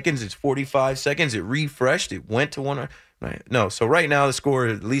 41 seconds. It's 45 seconds. It refreshed. It went to 100. No. So right now the score,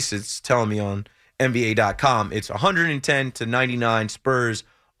 at least it's telling me on NBA.com, it's 110-99 Spurs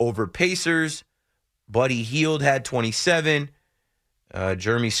over Pacers. Buddy Hield had 27.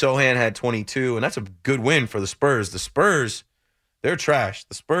 Jeremy Sohan had 22. And that's a good win for the Spurs. The Spurs, they're trash.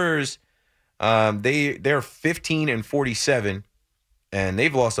 The Spurs, they're 15-47. And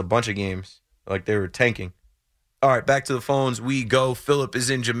they've lost a bunch of games. They were tanking. All right, back to the phones we go. Philip is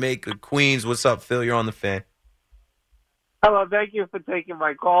in Jamaica, Queens. What's up, Phil? You're on the Fan. Hello, thank you for taking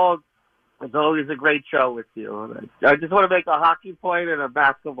my call. It's always a great show with you. I just want to make a hockey point and a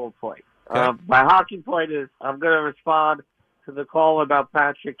basketball point. Okay. My hockey point is I'm going to respond to the call about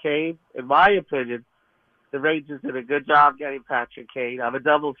Patrick Kane. In my opinion, the Rangers did a good job getting Patrick Kane. I'm a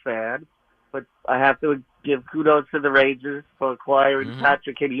Devils fan, but I have to give kudos to the Rangers for acquiring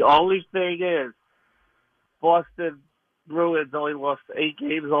Patrick Kane. The only thing is, Boston Bruins only lost 8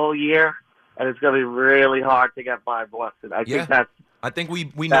 games all year, and it's going to be really hard to get by Boston. I think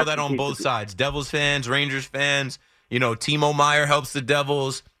we know that on both sides. Devils fans, Rangers fans. Timo Meyer helps the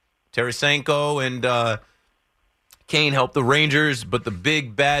Devils. Tarasenko and Kane help the Rangers, but the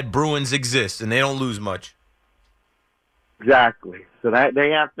big, bad Bruins exist, and they don't lose much. Exactly. So they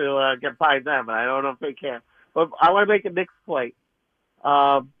have to get by them, and I don't know if they can. But I want to make a Knicks point.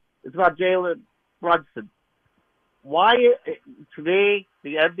 It's about Jalen Brunson. Why, to me,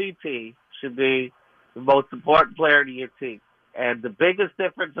 the MVP should be the most important player in your team. And the biggest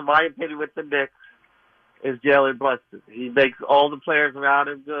difference, in my opinion, with the Knicks is Jalen Brunson. He makes all the players around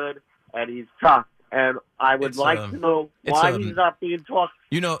him good, and he's tough. And I would like to know why he's not being talked.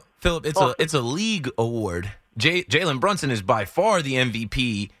 Philip, it's a league award. Jalen Brunson is by far the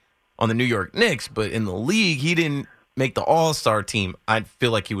MVP on the New York Knicks, but in the league, he didn't make the All-Star team. I feel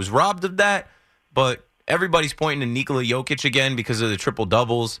like he was robbed of that, but everybody's pointing to Nikola Jokic again because of the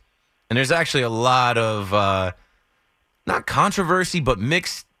triple-doubles. And there's actually a lot of, not controversy, but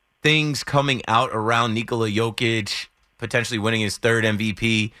mixed things coming out around Nikola Jokic potentially winning his 3rd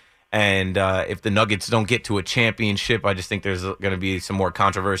MVP. And if the Nuggets don't get to a championship, I just think there's going to be some more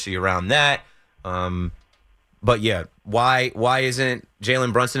controversy around that. But yeah, why isn't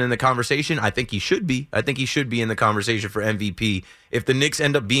Jalen Brunson in the conversation? I think he should be. I think he should be in the conversation for MVP. If the Knicks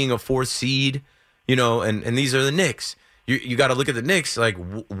end up being a 4th seed, and these are the Knicks, you got to look at the Knicks.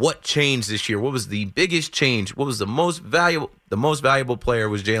 What changed this year? What was the biggest change? What was the most valuable? The most valuable player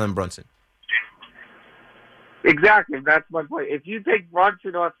was Jalen Brunson. Exactly. That's my point. If you take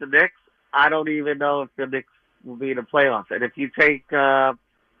Brunson off the Knicks, I don't even know if the Knicks will be in the playoffs. And if you take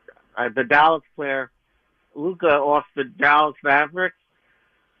the Dallas player, Luka off the Dallas Mavericks.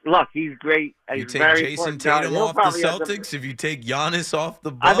 Look, he's great. You He's take very Jason important guy. Tatum He'll off the probably have Celtics, if you take Giannis off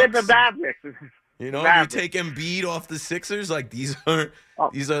the I Bucks, think the Mavericks. you know, Mavericks. if you take Embiid off the Sixers, like these are Oh.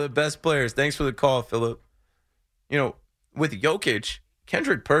 the best players. Thanks for the call, Philip. You know, with Jokic,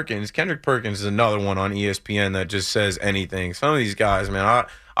 Kendrick Perkins is another one on ESPN that just says anything. Some of these guys, man,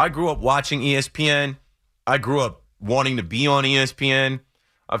 I grew up watching ESPN. I grew up wanting to be on ESPN.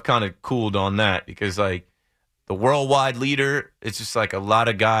 I've kind of cooled on that because, like, the worldwide leader, it's just like a lot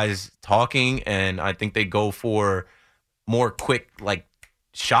of guys talking, and I think they go for more quick, like,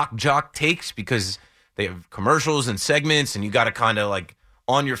 shock jock takes because they have commercials and segments, and you got to kind of, like,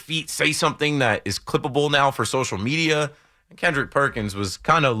 on your feet say something that is clippable now for social media. And Kendrick Perkins was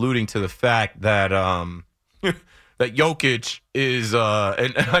kind of alluding to the fact that that Jokic is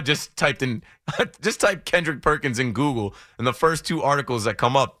and I just typed Kendrick Perkins in Google, and the first two articles that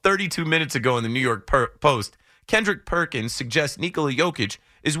come up 32 minutes ago in the New York Post, Kendrick Perkins suggests Nikola Jokic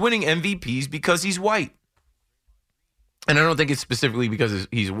is winning MVPs because he's white. And I don't think it's specifically because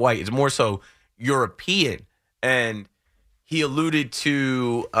he's white. It's more so European. And he alluded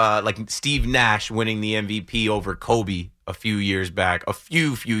to like Steve Nash winning the MVP over Kobe a few years back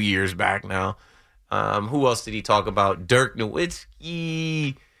now. Who else did he talk about? Dirk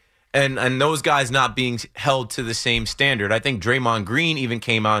Nowitzki. And those guys not being held to the same standard. I think Draymond Green even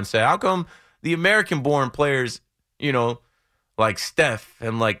came out and said, how come the American-born players, you know, like Steph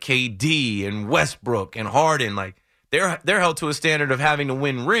and like KD and Westbrook and Harden, like they're held to a standard of having to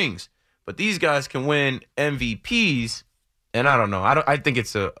win rings. But these guys can win MVPs, and I don't know. I think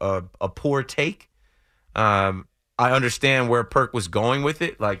it's a poor take. I understand where Perk was going with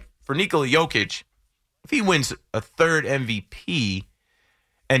it. Like, for Nikola Jokic, if he wins a third MVP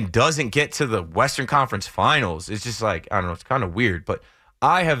and doesn't get to the Western Conference Finals, it's just like, I don't know, it's kind of weird. But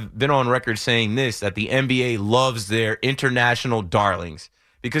I have been on record saying this, that the NBA loves their international darlings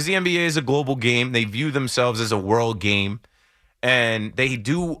because the NBA is a global game. They view themselves as a world game, and they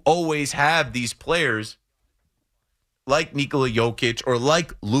do always have these players like Nikola Jokic or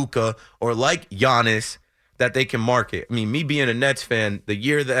like Luka or like Giannis that they can market. I mean, me being a Nets fan, the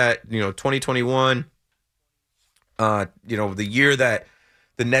year that, 2021, the year that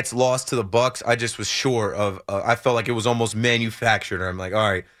the Nets lost to the Bucks, I just was sure of, I felt like it was almost manufactured. I'm like, all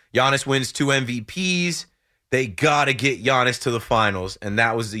right, Giannis wins 2 MVPs. They got to get Giannis to the finals. And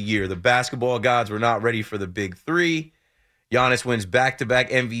that was the year. The basketball gods were not ready for the big three. Giannis wins back-to-back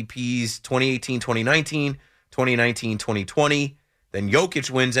MVPs, 2018, 2019, 2019, 2020. Then Jokic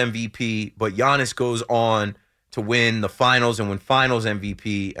wins MVP, but Giannis goes on to win the finals and win finals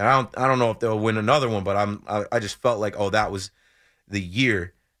MVP. And I don't know if they'll win another one, but I just felt like, oh, that was the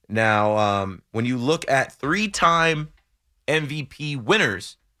year. Now, when you look at 3-time MVP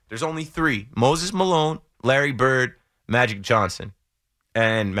winners, there's only 3. Moses Malone, Larry Bird, Magic Johnson.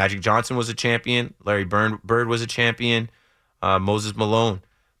 And Magic Johnson was a champion. Larry Bird was a champion. Moses Malone.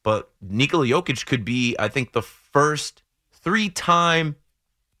 But Nikola Jokic could be, I think, the first 3-time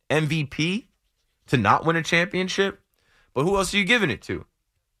MVP to not win a championship. But who else are you giving it to?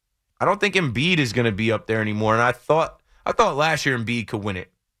 I don't think Embiid is going to be up there anymore. And I thought last year Embiid could win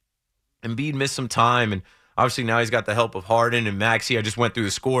it. Embiid missed some time, and obviously now he's got the help of Harden and Maxey. I just went through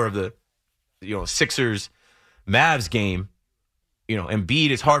the score of the Sixers-Mavs game.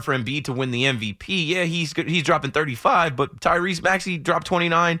 Embiid, it's hard for Embiid to win the MVP. Yeah, he's dropping 35, but Tyrese Maxey dropped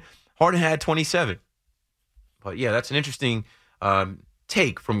 29. Harden had 27. But yeah, that's an interesting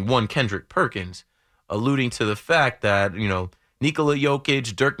take from one Kendrick Perkins, alluding to the fact that, Nikola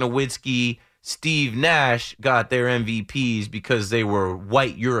Jokic, Dirk Nowitzki, Steve Nash got their MVPs because they were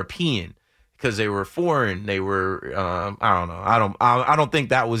white European, because they were foreign. They were, I don't know. I don't think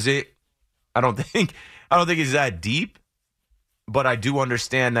that was it. I don't think it's that deep. But I do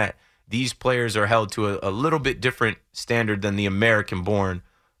understand that these players are held to a little bit different standard than the American-born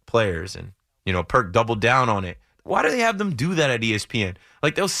players. And, Perk doubled down on it. Why do they have them do that at ESPN?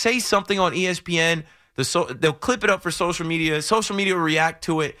 Like, they'll say something on ESPN, they'll clip it up for social media will react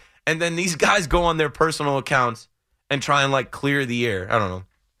to it, and then these guys go on their personal accounts and try and, clear the air. I don't know.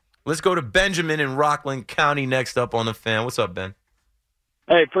 Let's go to Benjamin in Rockland County next up on the Fan. What's up, Ben?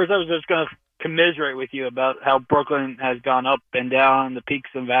 Hey, first I was just going to commiserate with you about how Brooklyn has gone up and down, the peaks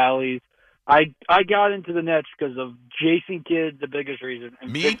and valleys. I got into the Nets because of Jason Kidd, the biggest reason.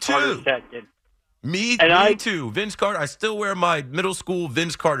 And Me Vince too. Carter's second. Me too. Vince Carter. I still wear my middle school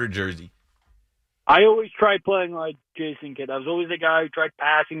Vince Carter jersey. I always tried playing like Jason Kidd. I was always the guy who tried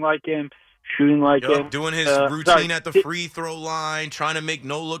passing like him, shooting like him. Doing his routine at the free throw line, trying to make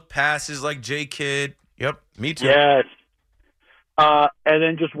no-look passes like J. Kidd. Yep, me too. Yes. And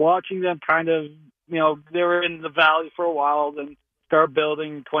then just watching them kind of, they were in the valley for a while, then start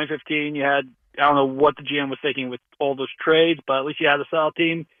building. 2015, you had, I don't know what the GM was thinking with all those trades, but at least you had a solid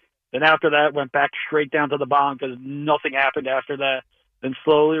team. Then after that, went back straight down to the bottom because nothing happened after that. Then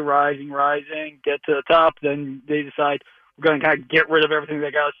slowly rising, get to the top. Then they decide we're going to kind of get rid of everything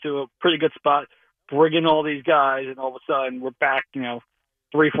that got us to a pretty good spot, bring in all these guys, and all of a sudden we're back, 3-4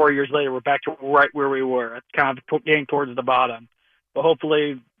 years later, we're back to right where we were, kind of getting towards the bottom. But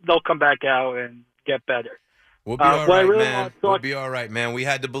hopefully they'll come back out and get better. We'll be all right, man. We'll be all right, man. We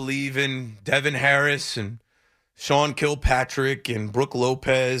had to believe in Devin Harris and Sean Kilpatrick and Brooke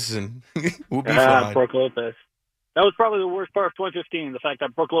Lopez, and we'll be fine. Brooke Lopez. That was probably the worst part of 2015, the fact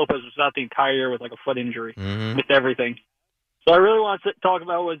that Brooke Lopez was out the entire year with like a foot injury, missed everything. So I really want to talk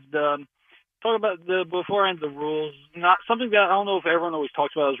about beforehand the rules. Not something that I don't know if everyone always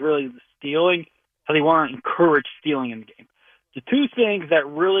talks about is really the stealing, how they want to encourage stealing in the game. The two things that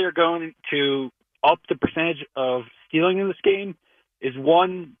really are going to up the percentage of stealing in this game is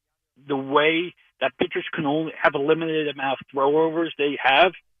one, the way that pitchers can only have a limited amount of throwovers they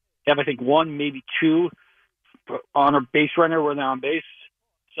have. They have, I think, one, maybe two on a base runner when they're on base.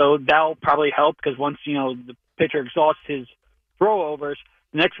 So that'll probably help because once, the pitcher exhausts his throwovers,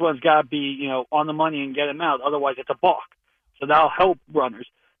 the next one's got to be, on the money and get him out. Otherwise, it's a balk. So that'll help runners.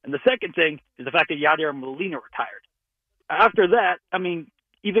 And the second thing is the fact that Yadier Molina retired. After that,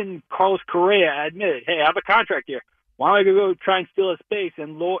 even Carlos Correa admitted, hey, I have a contract here. Why don't I go try and steal his base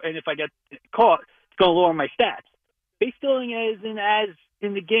and if I get caught, it's going to lower my stats. Base stealing isn't as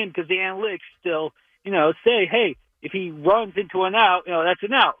in the game because the analytics still, say, hey, if he runs into an out, that's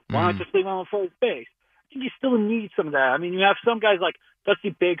an out. Why not just leave him on first base? I think you still need some of that. You have some guys like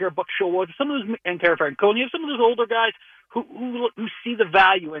Dusty Baker, Buck Showalter, some of those, and Terry Francona. You have some of those older guys who see the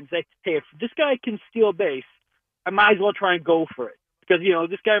value and say, hey, if this guy can steal base, I might as well try and go for it because,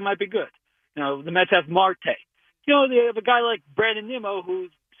 this guy might be good. The Mets have Marte. They have a guy like Brandon Nimmo who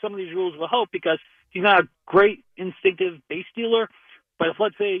some of these rules will help because he's not a great instinctive base stealer. But if,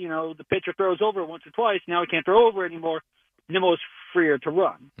 let's say, the pitcher throws over once or twice, now he can't throw over anymore, Nimmo is freer to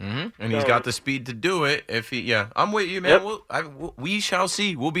run. And he's got the speed to do it. I'm with you, man. Yep. We shall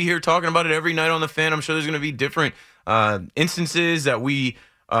see. We'll be here talking about it every night on the Fan. I'm sure there's going to be different instances that we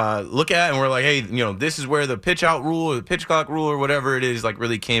look at, and we're like, hey, this is where the pitch out rule or the pitch clock rule or whatever it is,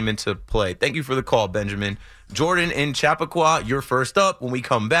 really came into play. Thank you for the call, Benjamin. Jordan in Chappaqua, you're first up. When we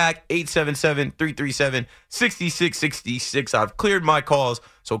come back, 877-337-6666. I've cleared my calls,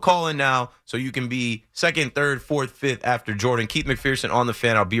 so call in now so you can be second, third, fourth, fifth after Jordan. Keith McPherson on the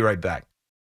Fan. I'll be right back.